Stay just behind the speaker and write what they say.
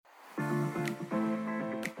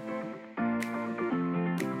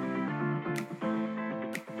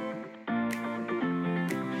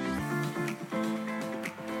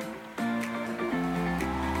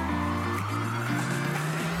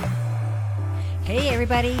Hey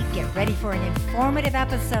everybody, get ready for an informative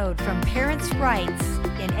episode from Parents' Rights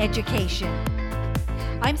in Education.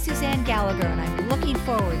 I'm Suzanne Gallagher and I'm looking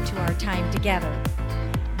forward to our time together.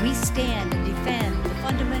 We stand and defend the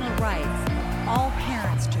fundamental rights of all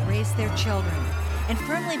parents to raise their children and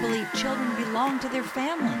firmly believe children belong to their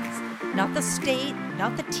families, not the state,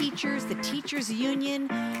 not the teachers'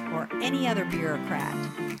 union, or any other bureaucrat.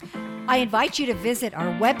 I invite you to visit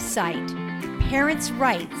our website,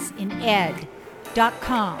 parentsrightsined.com.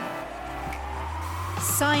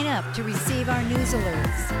 Sign up to receive our news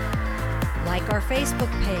alerts. Like our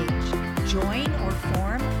Facebook page. Join or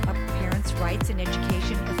form a Parents' Rights in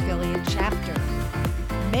Education affiliate chapter.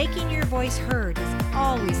 Making your voice heard is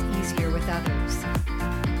always easier with others.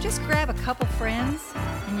 Just grab a couple friends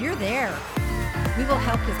and you're there. We will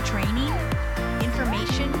help with training,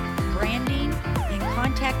 information, branding, and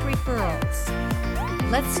contact referrals.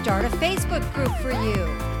 Let's start a Facebook group for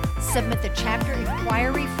you. Submit the chapter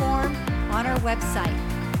inquiry form on our website,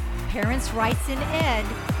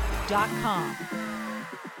 parentsrightsined.com.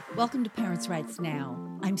 Welcome to Parents' Rights Now.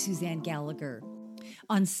 I'm Suzanne Gallagher.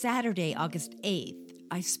 On Saturday, August 8th,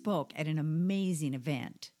 I spoke at an amazing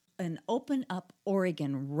event, an Open Up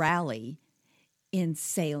Oregon rally in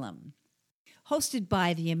Salem, hosted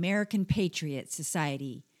by the American Patriot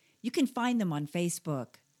Society. You can find them on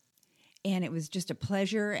Facebook. And it was just a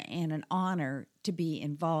pleasure and an honor to be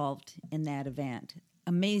involved in that event.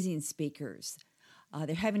 Amazing speakers.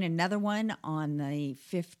 They're having another one on the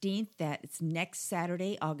 15th. That's next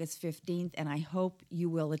Saturday, August 15th, and I hope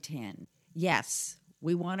you will attend. Yes,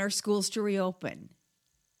 we want our schools to reopen.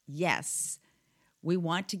 Yes, we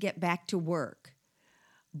want to get back to work.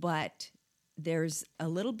 But there's a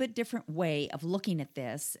little bit different way of looking at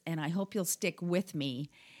this, and I hope you'll stick with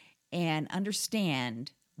me and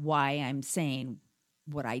understand why I'm saying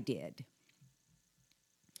what I did.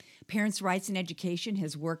 Parents' Rights in Education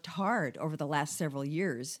has worked hard over the last several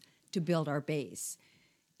years to build our base,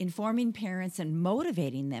 informing parents and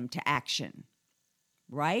motivating them to action.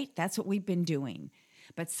 Right? That's what we've been doing.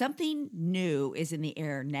 But something new is in the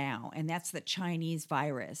air now, and that's the Chinese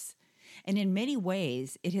virus. And in many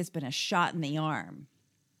ways, it has been a shot in the arm,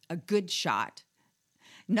 a good shot.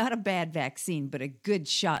 Not a bad vaccine, but a good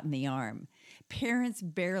shot in the arm. Parents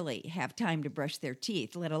barely have time to brush their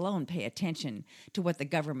teeth, let alone pay attention to what the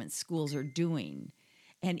government schools are doing,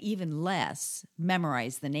 and even less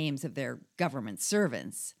memorize the names of their government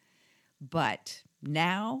servants. But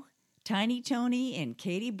now, Tiny Tony and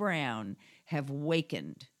Katie Brown have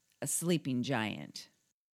wakened a sleeping giant.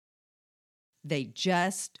 They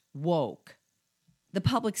just woke. The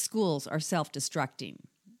public schools are self-destructing.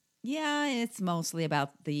 Yeah, it's mostly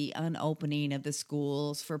about the unopening of the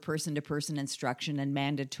schools for person-to-person instruction and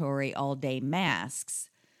mandatory all-day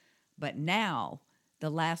masks. But now,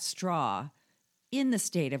 the last straw in the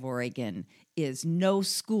state of Oregon is no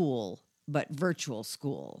school but virtual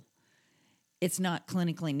school. It's not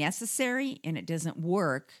clinically necessary, and it doesn't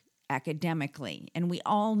work academically. And we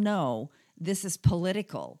all know this is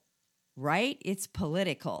political, right? It's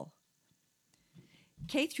political.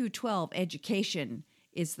 K through 12 education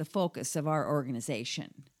is the focus of our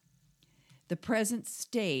organization. The present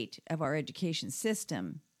state of our education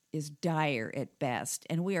system is dire at best,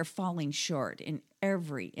 and we are falling short in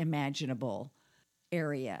every imaginable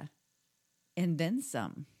area, and then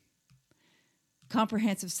some.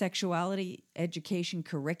 Comprehensive Sexuality Education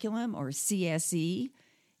Curriculum, or CSE,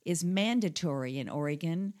 is mandatory in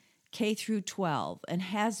Oregon K through 12 and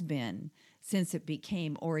has been since it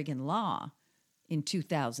became Oregon law in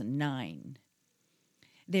 2009.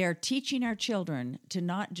 They are teaching our children to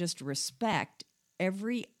not just respect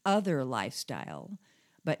every other lifestyle,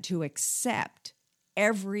 but to accept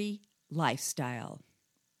every lifestyle.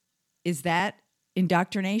 Is that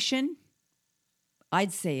indoctrination?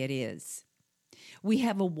 I'd say it is. We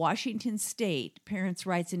have a Washington State Parents'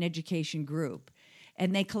 Rights in Education group,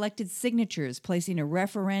 and they collected signatures placing a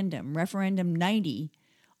referendum 90,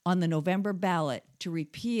 on the November ballot to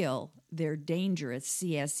repeal their dangerous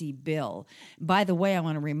CSE bill. By the way, I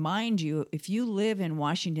want to remind you, if you live in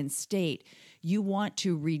Washington State, you want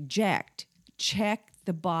to reject, check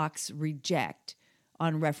the box reject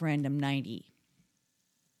on referendum 90.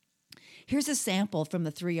 Here's a sample from the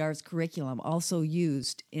 3 R's curriculum also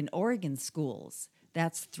used in Oregon schools.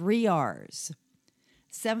 That's 3 R's.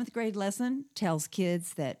 7th grade lesson tells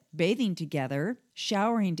kids that bathing together,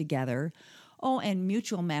 showering together, and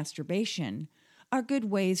mutual masturbation are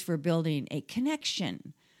good ways for building a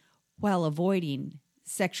connection while avoiding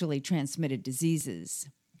sexually transmitted diseases.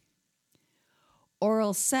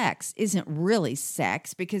 Oral sex isn't really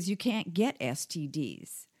sex because you can't get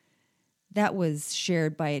STDs. That was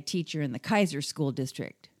shared by a teacher in the Kaiser School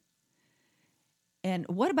District. And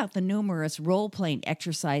what about the numerous role-playing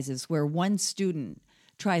exercises where one student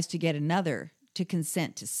tries to get another to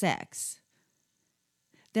consent to sex?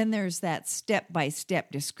 Then there's that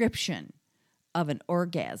step-by-step description of an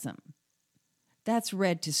orgasm. That's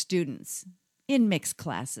read to students in mixed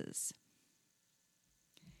classes.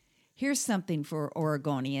 Here's something for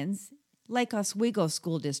Oregonians. Lake Oswego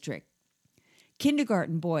School District.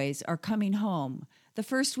 Kindergarten boys are coming home the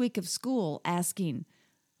first week of school asking,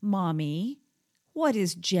 "Mommy, what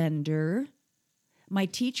is gender? My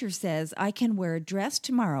teacher says I can wear a dress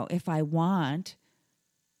tomorrow if I want."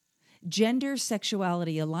 Gender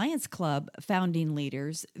Sexuality Alliance Club founding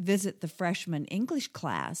leaders visit the freshman English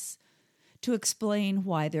class to explain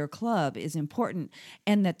why their club is important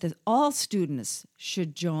and that all students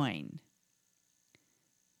should join.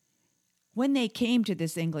 When they came to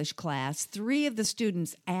this English class, 3 of the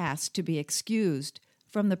students asked to be excused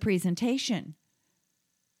from the presentation.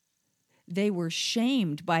 They were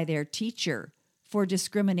shamed by their teacher for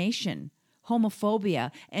discrimination,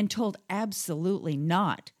 homophobia, and told absolutely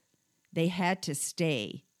not. They had to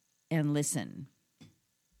stay and listen.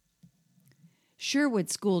 Sherwood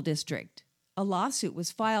School District. A lawsuit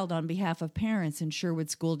was filed on behalf of parents in Sherwood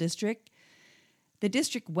School District. The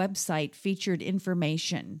district website featured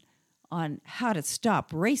information on how to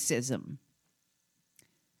stop racism.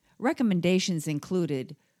 Recommendations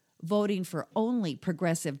included voting for only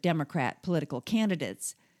progressive Democrat political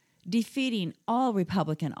candidates, defeating all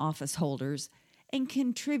Republican office holders, and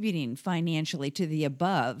contributing financially to the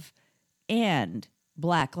above, and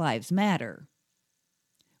Black Lives Matter,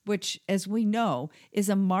 which, as we know, is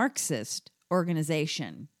a Marxist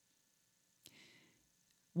organization.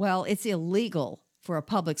 Well, it's illegal for a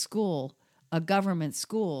public school, a government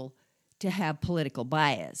school, to have political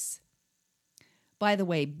bias. By the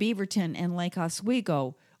way, Beaverton and Lake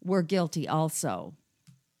Oswego were guilty also.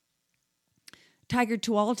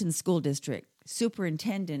 Tigard-Tualatin School District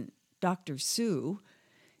Superintendent Dr. Sue,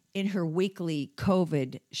 in her weekly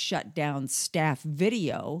COVID shutdown staff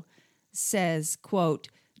video, says, quote,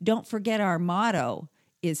 "Don't forget our motto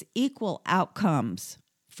is equal outcomes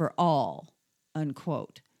for all,"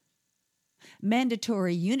 unquote.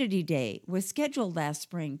 Mandatory Unity Day was scheduled last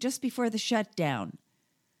spring just before the shutdown.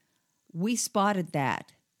 We spotted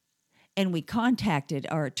that, and we contacted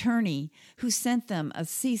our attorney, who sent them a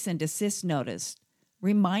cease and desist notice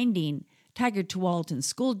reminding Tigard-Tualatin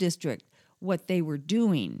School District what they were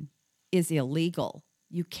doing is illegal.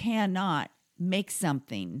 You cannot make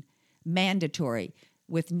something mandatory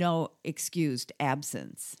with no excused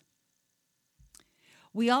absence.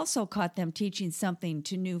 We also caught them teaching something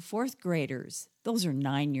to new 4th graders. Those are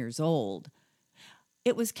 9 years old.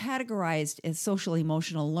 It was categorized as social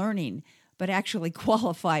emotional learning, but actually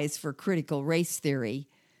qualifies for critical race theory,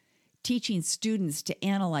 teaching students to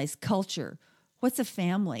analyze culture, what's a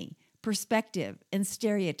family, perspective, and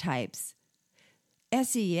stereotypes.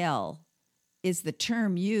 SEL is the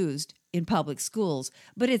term used in public schools,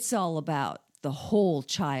 but it's all about the whole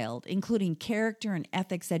child, including character and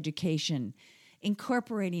ethics education,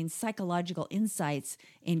 incorporating psychological insights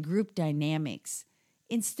in group dynamics.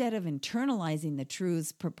 Instead of internalizing the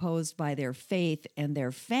truths proposed by their faith and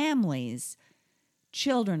their families,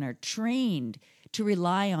 children are trained to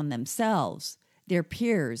rely on themselves, their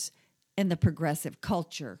peers, and the progressive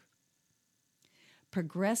culture.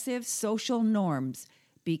 Progressive social norms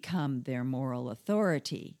become their moral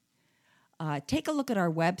authority. Take a look at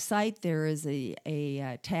our website. There is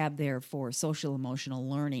a tab there for social emotional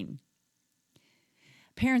learning.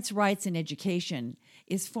 Parents' Rights in Education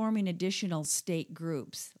is forming additional state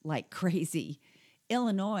groups like crazy.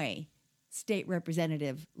 Illinois State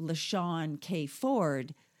Representative LaShawn K.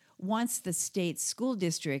 Ford wants the state's school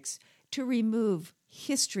districts to remove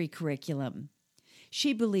history curriculum.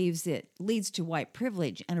 She believes it leads to white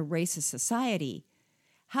privilege and a racist society.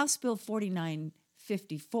 House Bill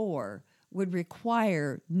 4954 would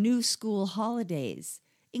require new school holidays,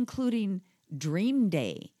 including Dream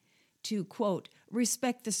Day, to, quote,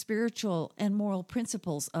 respect the spiritual and moral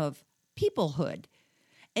principles of peoplehood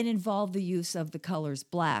and involve the use of the colors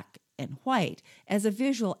black and white as a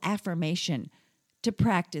visual affirmation to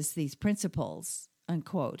practice these principles,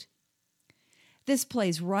 unquote. This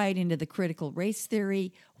plays right into the critical race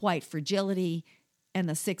theory, white fragility, and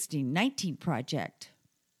the 1619 Project.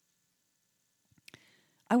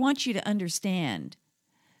 I want you to understand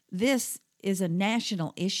this is a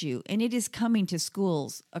national issue, and it is coming to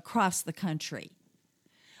schools across the country.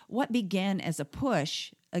 What began as a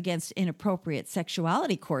push against inappropriate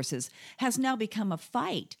sexuality courses has now become a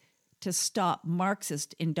fight to stop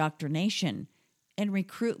Marxist indoctrination and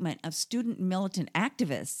recruitment of student militant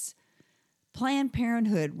activists, Planned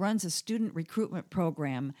Parenthood runs a student recruitment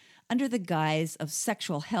program under the guise of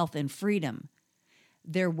sexual health and freedom.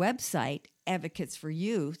 Their website, Advocates for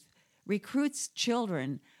Youth, recruits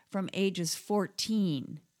children from ages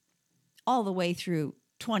 14 all the way through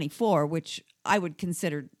 24, which I would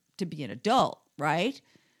consider to be an adult, right?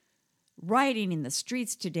 Rioting in the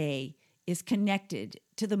streets today is connected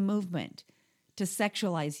to the movement to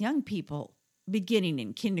sexualize young people beginning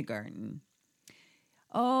in kindergarten.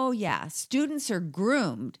 Oh, yeah, students are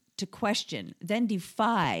groomed to question, then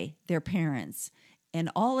defy their parents, and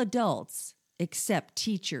all adults except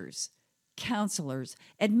teachers, counselors,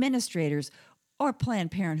 administrators, or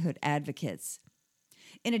Planned Parenthood advocates.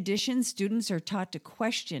 In addition, students are taught to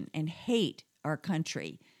question and hate our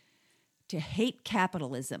country, to hate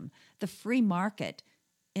capitalism, the free market,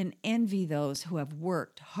 and envy those who have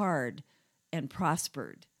worked hard and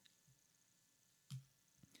prospered.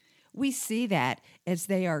 We see that as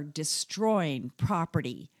they are destroying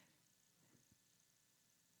property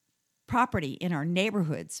in our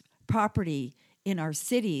neighborhoods, property in our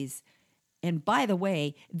cities. And by the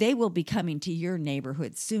way, they will be coming to your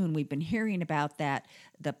neighborhood soon. We've been hearing about that,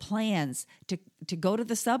 the plans to go to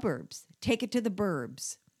the suburbs, take it to the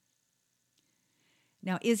burbs.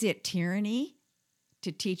 Now, is it tyranny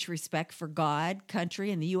to teach respect for God,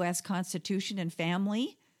 country, and the U.S. Constitution and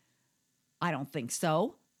family? I don't think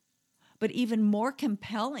so. But even more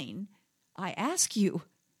compelling, I ask you,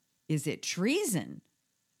 is it treason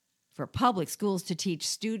for public schools to teach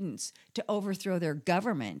students to overthrow their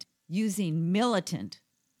government using militant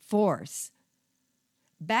force?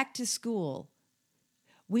 Back to school.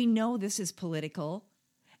 We know this is political,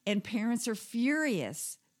 and parents are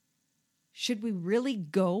furious. Should we really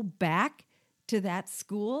go back to that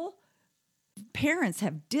school? Parents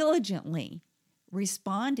have diligently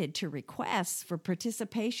responded to requests for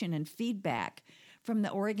participation and feedback from the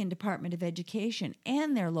Oregon Department of Education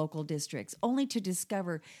and their local districts, only to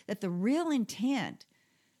discover that the real intent,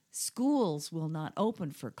 schools will not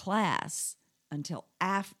open for class until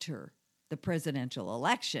after the presidential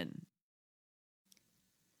election.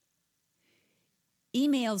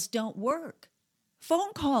 Emails don't work.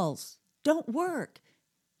 Phone calls don't work.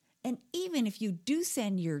 And even if you do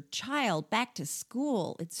send your child back to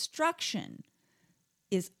school, instruction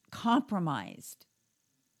is compromised.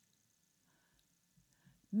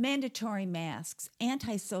 Mandatory masks,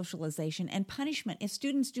 anti-socialization, and punishment if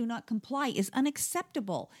students do not comply is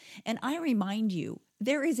unacceptable. And I remind you,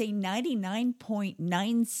 there is a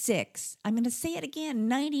 99.96, I'm going to say it again,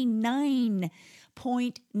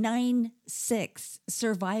 99.96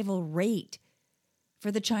 survival rate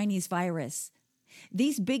for the Chinese virus.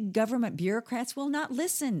 These big government bureaucrats will not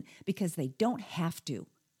listen because they don't have to.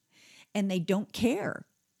 And they don't care.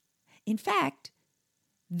 In fact,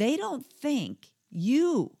 they don't think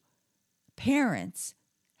you, parents,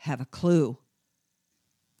 have a clue.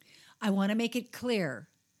 I want to make it clear.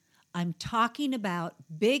 I'm talking about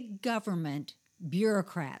big government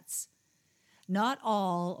bureaucrats. Not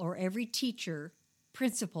all or every teacher,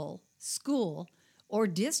 principal, school, or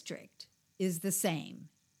district is the same.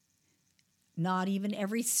 Not even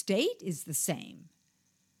every state is the same.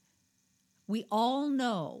 We all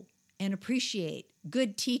know and appreciate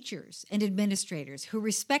good teachers and administrators who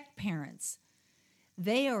respect parents.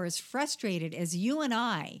 They are as frustrated as you and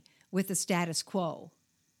I with the status quo.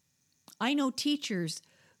 I know teachers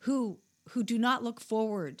who do not look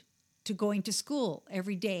forward to going to school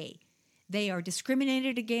every day. They are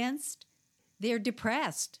discriminated against. They are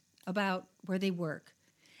depressed about where they work.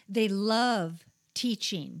 They love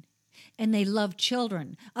teaching and they love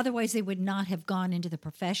children. Otherwise, they would not have gone into the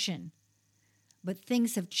profession. But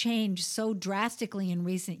things have changed so drastically in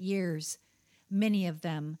recent years, many of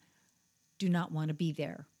them do not want to be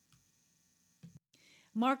there.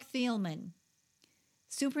 Mark Thielman,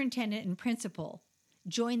 superintendent and principal,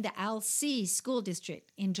 joined the Alsea School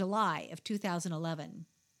District in July of 2011.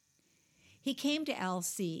 He came to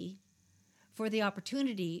Alsea for the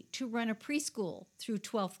opportunity to run a preschool through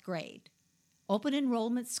 12th grade, open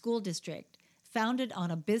enrollment school district founded on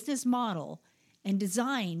a business model and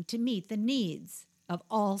designed to meet the needs of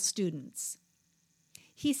all students.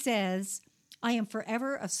 He says, I am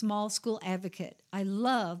forever a small school advocate. I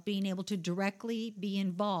love being able to directly be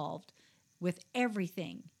involved with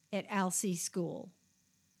everything at Alsea School,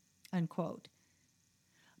 unquote.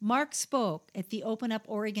 Mark spoke at the Open Up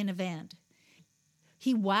Oregon event.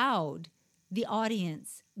 He wowed the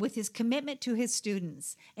audience with his commitment to his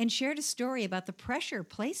students and shared a story about the pressure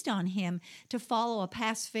placed on him to follow a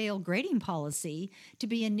pass-fail grading policy to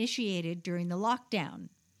be initiated during the lockdown.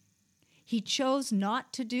 He chose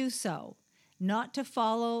not to do so, not to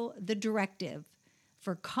follow the directive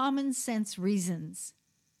for common sense reasons.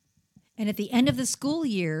 And at the end of the school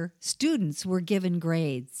year, students were given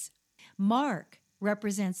grades. Mark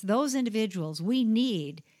represents those individuals we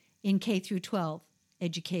need in K through 12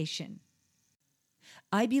 education.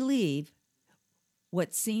 I believe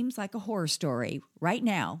what seems like a horror story right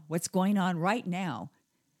now, what's going on right now,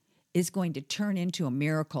 is going to turn into a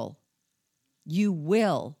miracle. You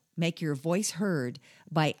will make your voice heard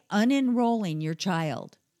by unenrolling your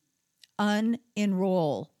child.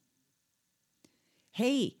 Unenroll.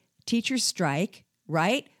 Hey, teachers strike,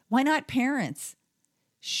 right? Why not parents?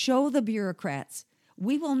 Show the bureaucrats.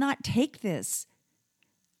 We will not take this.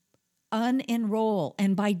 Unenroll.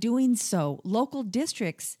 And by doing so, local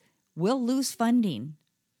districts will lose funding.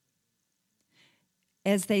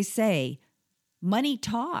 As they say, money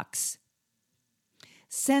talks.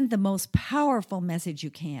 Send the most powerful message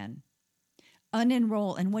you can.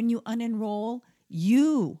 Unenroll. And when you unenroll,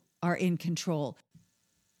 you are in control.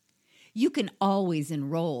 You can always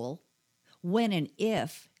enroll when and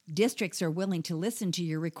if districts are willing to listen to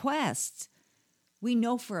your requests. We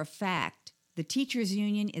know for a fact the teachers'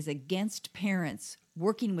 union is against parents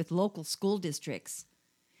working with local school districts.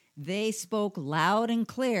 They spoke loud and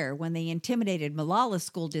clear when they intimidated Molalla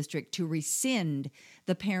School District to rescind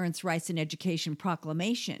the Parents' Rights in Education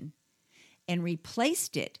proclamation and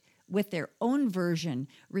replaced it with their own version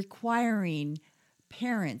requiring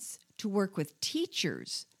parents to work with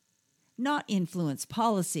teachers, not influence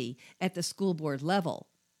policy at the school board level,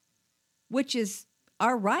 which is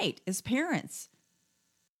our right as parents.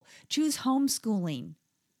 Choose homeschooling.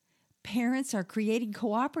 Parents are creating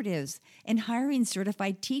cooperatives and hiring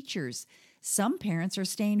certified teachers. Some parents are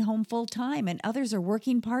staying home full-time and others are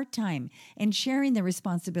working part-time and sharing the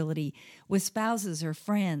responsibility with spouses or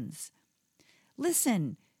friends.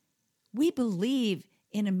 Listen, we believe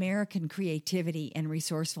in American creativity and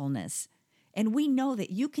resourcefulness, and we know that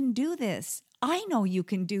you can do this. I know you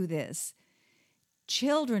can do this.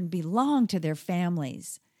 Children belong to their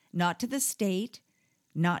families, not to the state,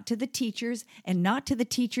 not to the teachers, and not to the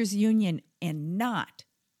teachers' union, and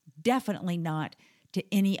definitely not to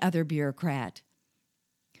any other bureaucrat.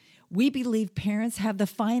 We believe parents have the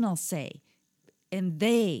final say, and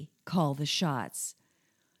they call the shots.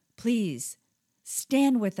 Please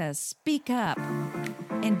stand with us, speak up,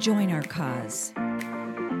 and join our cause.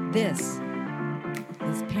 This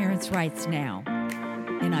is Parents' Rights Now,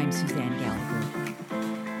 and I'm Suzanne Gallagher.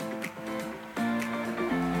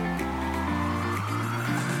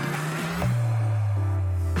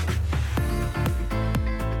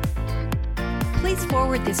 Please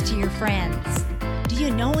forward this to your friends. Do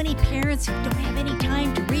you know any parents who don't have any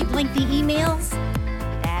time to read lengthy emails?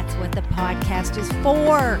 That's what the podcast is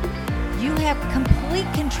for. You have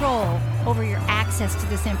complete control over your access to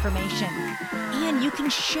this information. And you can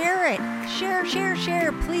share it.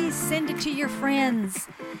 Share. Please send it to your friends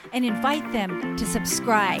and invite them to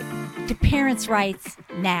subscribe to Parents' Rights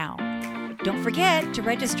Now. Don't forget to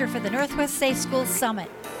register for the Northwest Safe Schools Summit,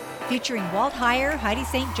 featuring Walt Heyer, Heidi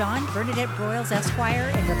St. John, Bernadette Broyles,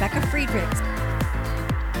 Esquire, and Rebecca Friedrichs.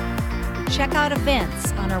 Check out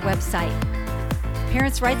events on our website.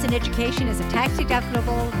 Parents' Rights in Education is a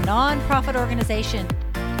tax-deductible, nonprofit organization.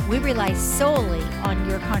 We rely solely on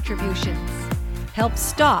your contributions. Help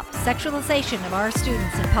stop sexualization of our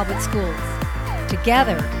students in public schools.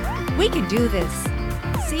 Together, we can do this.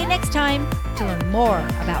 See you next time to learn more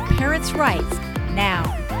about Parents' Rights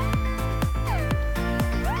Now.